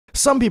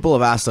Some people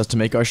have asked us to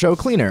make our show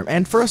cleaner,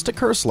 and for us to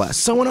curse less,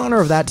 so in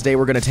honor of that today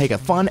we're going to take a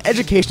fun,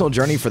 educational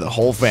journey for the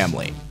whole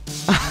family.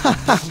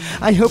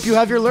 I hope you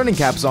have your learning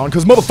caps on,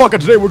 cause motherfucker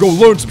today we're gonna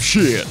learn some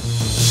shit!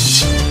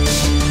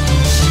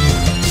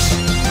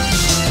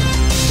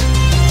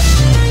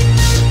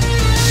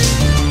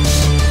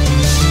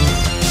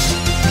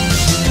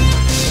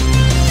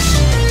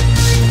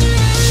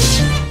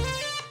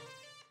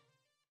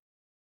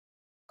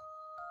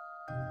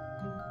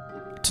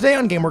 Today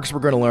on GameWorx,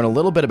 we're going to learn a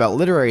little bit about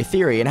literary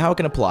theory and how it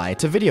can apply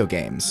to video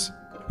games.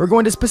 We're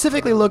going to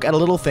specifically look at a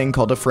little thing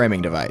called a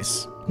framing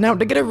device. Now,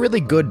 to get a really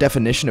good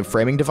definition of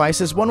framing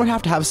devices, one would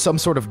have to have some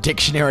sort of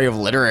dictionary of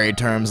literary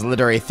terms and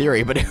literary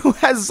theory, but who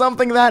has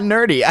something that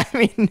nerdy? I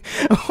mean,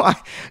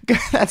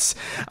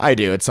 I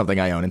do, it's something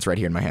I own, it's right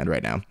here in my hand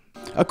right now.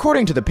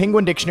 According to the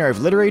Penguin Dictionary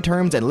of Literary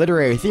Terms and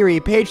Literary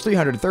Theory, page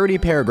 330,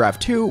 paragraph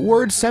 2,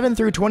 words 7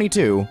 through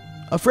 22,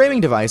 a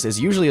framing device is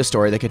usually a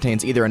story that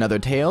contains either another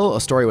tale, a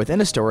story within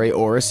a story,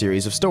 or a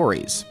series of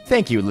stories.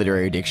 Thank you,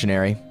 Literary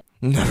Dictionary.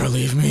 Never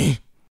leave me.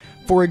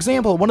 For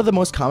example, one of the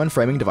most common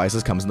framing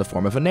devices comes in the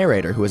form of a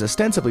narrator who is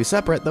ostensibly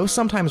separate, though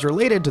sometimes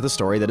related to the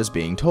story that is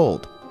being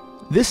told.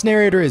 This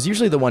narrator is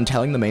usually the one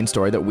telling the main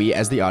story that we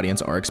as the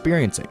audience are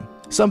experiencing.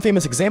 Some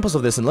famous examples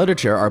of this in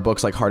literature are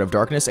books like Heart of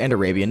Darkness and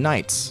Arabian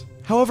Nights.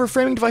 However,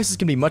 framing devices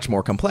can be much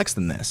more complex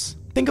than this.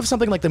 Think of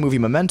something like the movie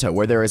Memento,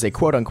 where there is a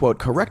quote-unquote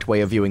correct way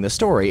of viewing the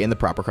story in the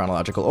proper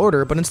chronological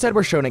order, but instead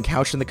we're shown it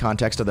couched in the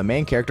context of the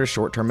main character's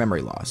short-term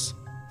memory loss.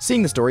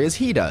 Seeing the story as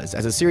he does,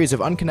 as a series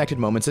of unconnected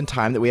moments in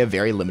time that we have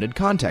very limited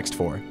context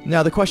for.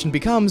 Now the question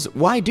becomes,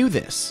 why do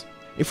this?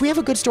 If we have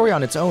a good story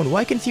on its own,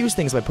 why confuse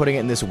things by putting it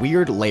in this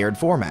weird, layered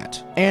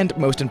format? And,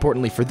 most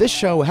importantly for this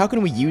show, how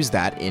can we use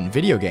that in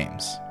video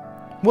games?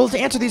 Well, to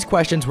answer these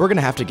questions, we're gonna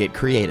have to get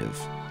creative.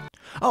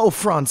 Oh,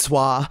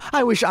 Francois,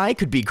 I wish I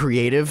could be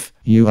creative.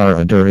 You are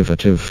a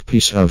derivative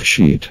piece of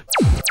shit.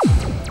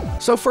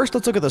 So first,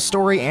 let's look at the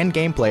story and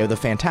gameplay of the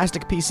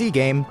fantastic PC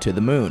game, To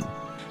the Moon.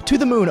 To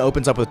the Moon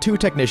opens up with two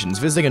technicians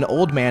visiting an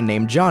old man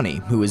named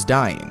Johnny, who is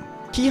dying.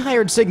 He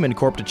hired Sigmund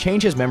Corp to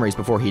change his memories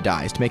before he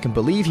dies to make him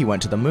believe he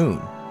went to the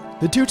moon.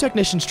 The two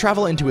technicians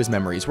travel into his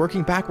memories,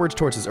 working backwards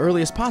towards his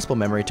earliest possible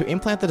memory to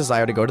implant the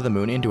desire to go to the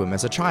moon into him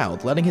as a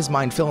child, letting his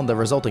mind fill in the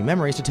resulting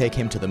memories to take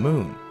him to the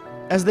moon.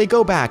 As they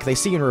go back, they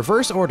see in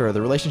reverse order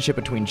the relationship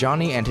between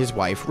Johnny and his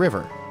wife,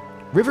 River.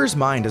 River's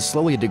mind has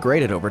slowly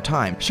degraded over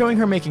time, showing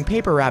her making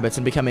paper rabbits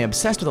and becoming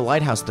obsessed with a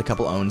lighthouse the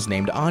couple owns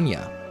named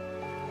Anya.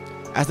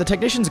 As the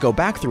technicians go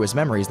back through his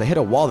memories, they hit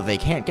a wall that they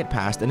can't get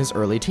past in his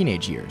early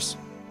teenage years.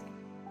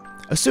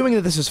 Assuming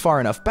that this is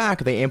far enough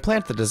back, they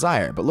implant the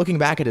desire, but looking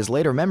back at his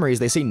later memories,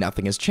 they see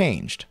nothing has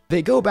changed.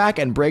 They go back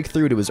and break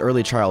through to his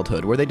early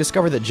childhood, where they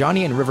discover that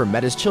Johnny and River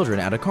met as children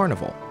at a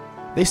carnival.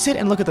 They sit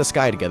and look at the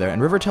sky together, and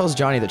River tells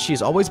Johnny that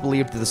she's always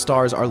believed that the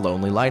stars are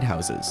lonely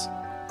lighthouses.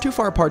 Too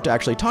far apart to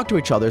actually talk to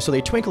each other, so they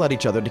twinkle at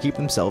each other to keep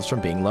themselves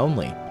from being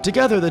lonely.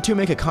 Together, the two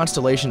make a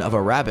constellation of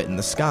a rabbit in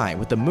the sky,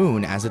 with the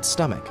moon as its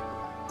stomach.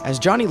 As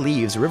Johnny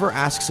leaves, River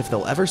asks if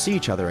they'll ever see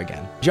each other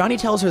again. Johnny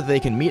tells her that they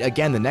can meet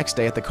again the next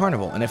day at the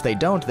carnival, and if they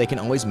don't, they can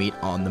always meet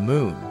on the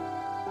moon.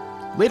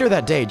 Later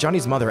that day,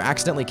 Johnny's mother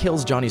accidentally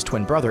kills Johnny's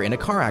twin brother in a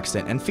car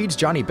accident and feeds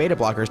Johnny beta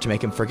blockers to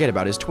make him forget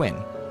about his twin,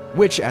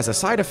 which, as a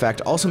side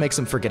effect, also makes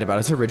him forget about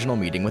his original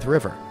meeting with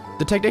River.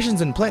 The technicians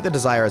implant the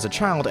desire as a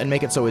child and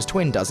make it so his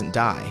twin doesn't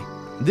die.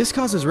 This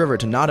causes River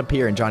to not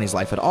appear in Johnny's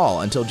life at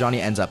all until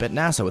Johnny ends up at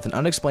NASA with an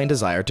unexplained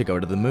desire to go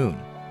to the moon.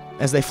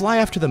 As they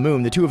fly off to the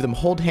moon, the two of them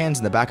hold hands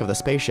in the back of the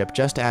spaceship,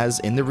 just as,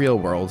 in the real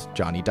world,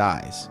 Johnny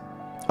dies.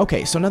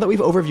 Okay, so now that we've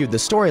overviewed the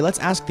story, let's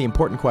ask the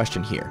important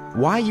question here.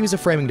 Why use a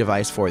framing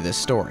device for this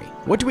story?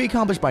 What do we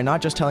accomplish by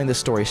not just telling this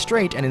story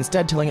straight and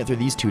instead telling it through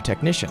these two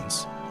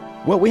technicians?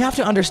 Well, we have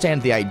to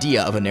understand the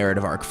idea of a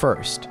narrative arc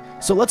first.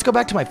 So let's go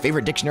back to my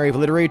favorite dictionary of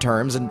literary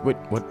terms and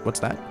what's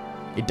that?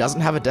 It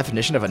doesn't have a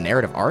definition of a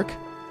narrative arc?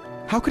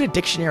 How could a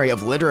dictionary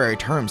of literary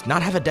terms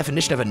not have a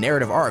definition of a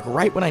narrative arc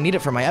right when I need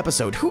it for my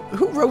episode?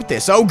 Who wrote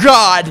this? Oh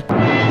God!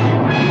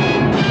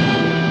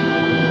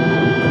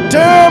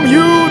 Damn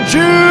you,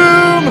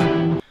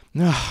 Jim!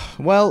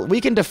 Well,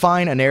 we can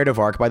define a narrative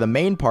arc by the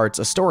main parts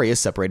a story is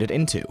separated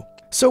into.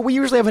 So we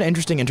usually have an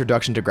interesting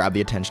introduction to grab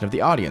the attention of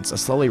the audience, a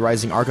slowly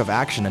rising arc of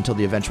action until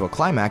the eventual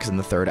climax in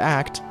the third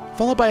act,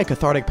 followed by a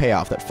cathartic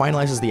payoff that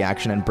finalizes the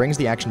action and brings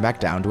the action back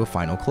down to a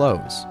final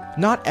close.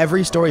 Not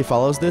every story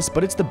follows this,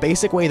 but it's the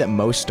basic way that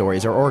most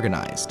stories are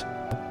organized.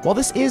 While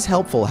this is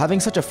helpful, having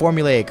such a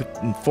formulaic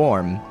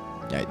form,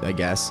 I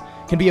guess,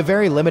 can be a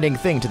very limiting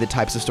thing to the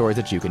types of stories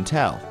that you can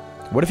tell.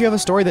 What if you have a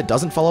story that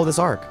doesn't follow this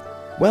arc?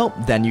 Well,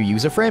 then you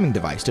use a framing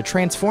device to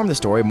transform the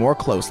story more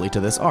closely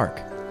to this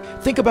arc.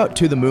 Think about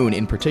To the Moon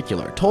in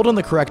particular. Told in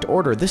the correct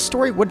order, this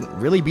story wouldn't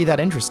really be that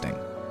interesting.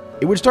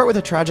 It would start with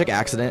a tragic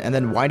accident and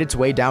then wind its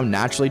way down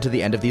naturally to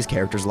the end of these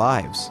characters'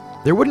 lives.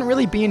 There wouldn't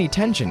really be any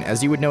tension,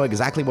 as you would know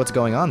exactly what's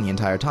going on the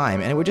entire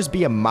time, and it would just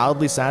be a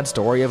mildly sad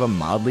story of a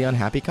mildly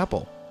unhappy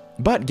couple.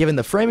 But given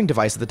the framing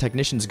device of the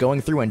technicians going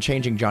through and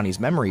changing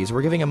Johnny's memories,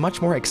 we're giving a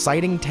much more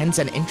exciting, tense,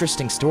 and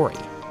interesting story.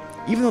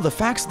 Even though the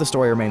facts of the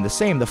story remain the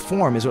same, the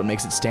form is what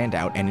makes it stand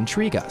out and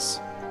intrigue us.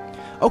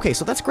 Okay,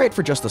 so that's great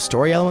for just the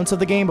story elements of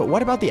the game, but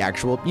what about the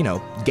actual,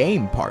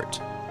 game part?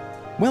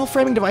 Well,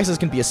 framing devices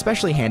can be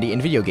especially handy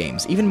in video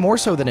games, even more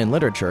so than in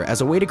literature,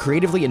 as a way to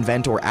creatively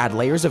invent or add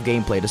layers of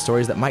gameplay to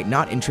stories that might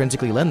not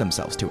intrinsically lend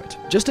themselves to it.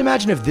 Just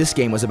imagine if this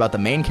game was about the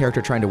main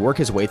character trying to work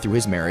his way through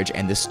his marriage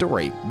and this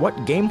story. What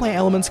gameplay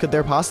elements could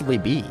there possibly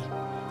be?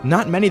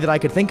 Not many that I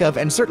could think of,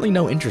 and certainly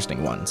no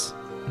interesting ones.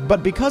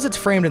 But because it's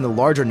framed in the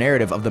larger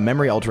narrative of the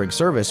memory-altering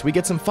service, we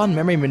get some fun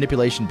memory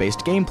manipulation-based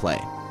gameplay,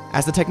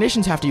 as the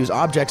technicians have to use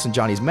objects in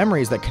Johnny's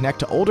memories that connect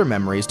to older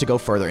memories to go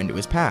further into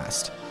his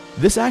past.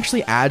 This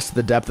actually adds to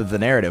the depth of the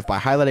narrative by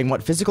highlighting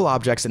what physical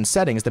objects and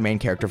settings the main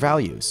character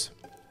values.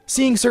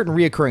 Seeing certain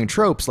reoccurring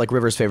tropes, like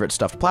River's favorite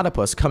stuffed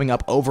platypus, coming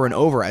up over and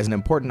over as an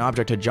important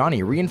object to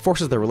Johnny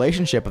reinforces the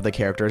relationship of the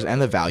characters and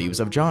the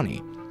values of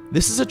Johnny.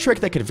 This is a trick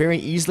that could very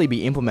easily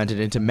be implemented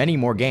into many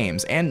more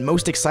games, and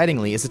most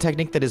excitingly is a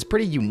technique that is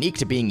pretty unique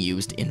to being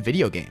used in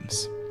video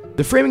games.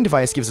 The framing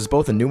device gives us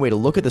both a new way to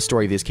look at the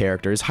story of these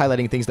characters,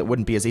 highlighting things that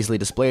wouldn't be as easily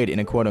displayed in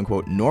a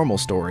quote-unquote normal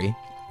story,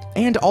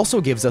 and also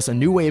gives us a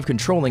new way of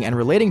controlling and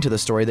relating to the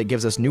story that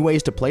gives us new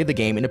ways to play the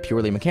game in a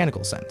purely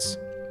mechanical sense.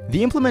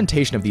 The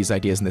implementation of these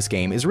ideas in this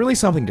game is really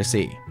something to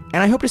see,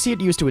 and I hope to see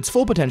it used to its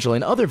full potential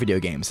in other video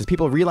games as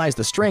people realize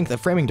the strength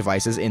of framing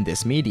devices in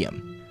this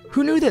medium.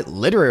 Who knew that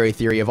literary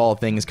theory of all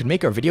things could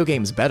make our video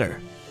games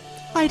better?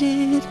 I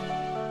did!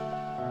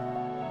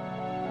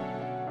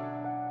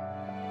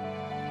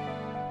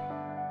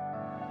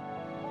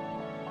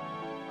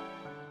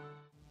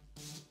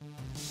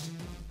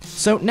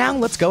 So now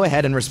let's go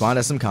ahead and respond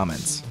to some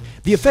comments.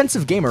 The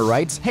Offensive Gamer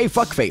writes, "Hey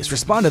fuckface,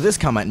 respond to this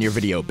comment in your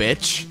video,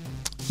 bitch."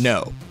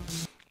 No.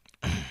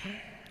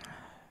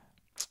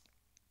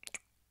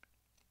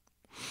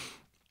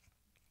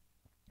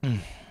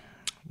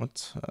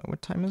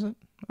 What time is it?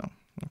 Oh,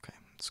 okay,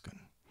 that's good.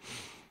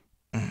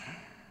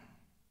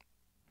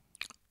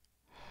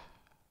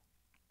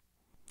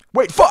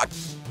 Wait, fuck!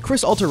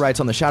 Chris Alter writes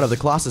on the Shadow of the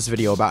Colossus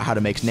video about how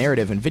to make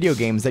narrative in video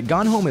games that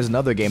Gone Home is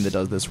another game that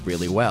does this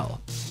really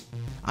well.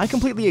 I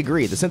completely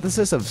agree, the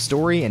synthesis of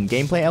story and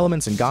gameplay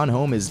elements in Gone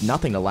Home is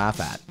nothing to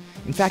laugh at.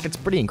 In fact, it's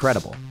pretty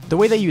incredible. The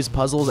way they use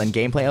puzzles and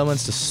gameplay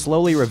elements to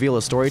slowly reveal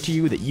a story to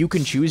you that you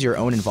can choose your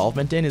own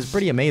involvement in is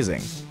pretty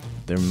amazing.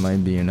 There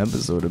might be an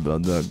episode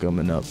about that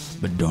coming up,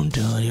 but don't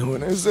tell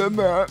anyone I said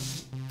that.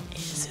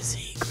 It's a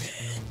secret.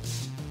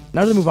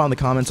 Now to move on to the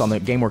comments on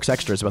the GameWorx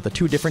extras about the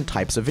two different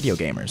types of video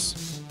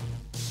gamers.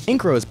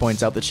 Inkros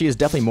points out that she is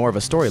definitely more of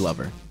a story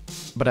lover.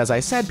 But as I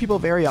said, people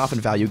very often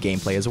value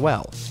gameplay as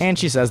well. And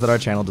she says that our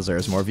channel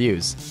deserves more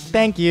views.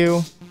 Thank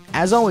you!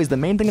 As always, the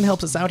main thing that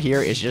helps us out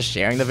here is just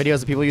sharing the videos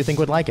to people you think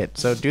would like it,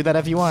 so do that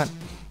if you want.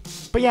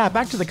 But yeah,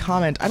 back to the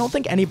comment, I don't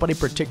think anybody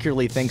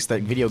particularly thinks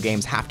that video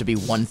games have to be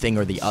one thing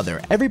or the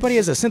other. Everybody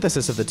is a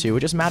synthesis of the two,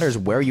 it just matters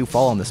where you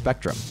fall on the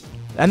spectrum.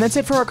 And that's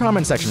it for our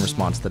comment section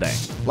response today.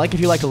 Like if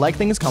you like to like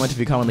things, comment if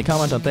you commonly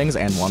comment on things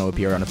and want to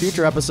appear on a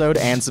future episode,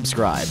 and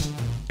subscribe.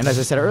 And as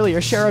I said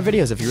earlier, share our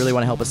videos if you really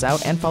want to help us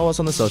out, and follow us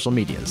on the social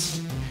medias.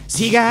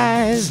 See you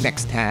guys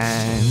next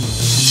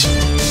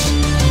time!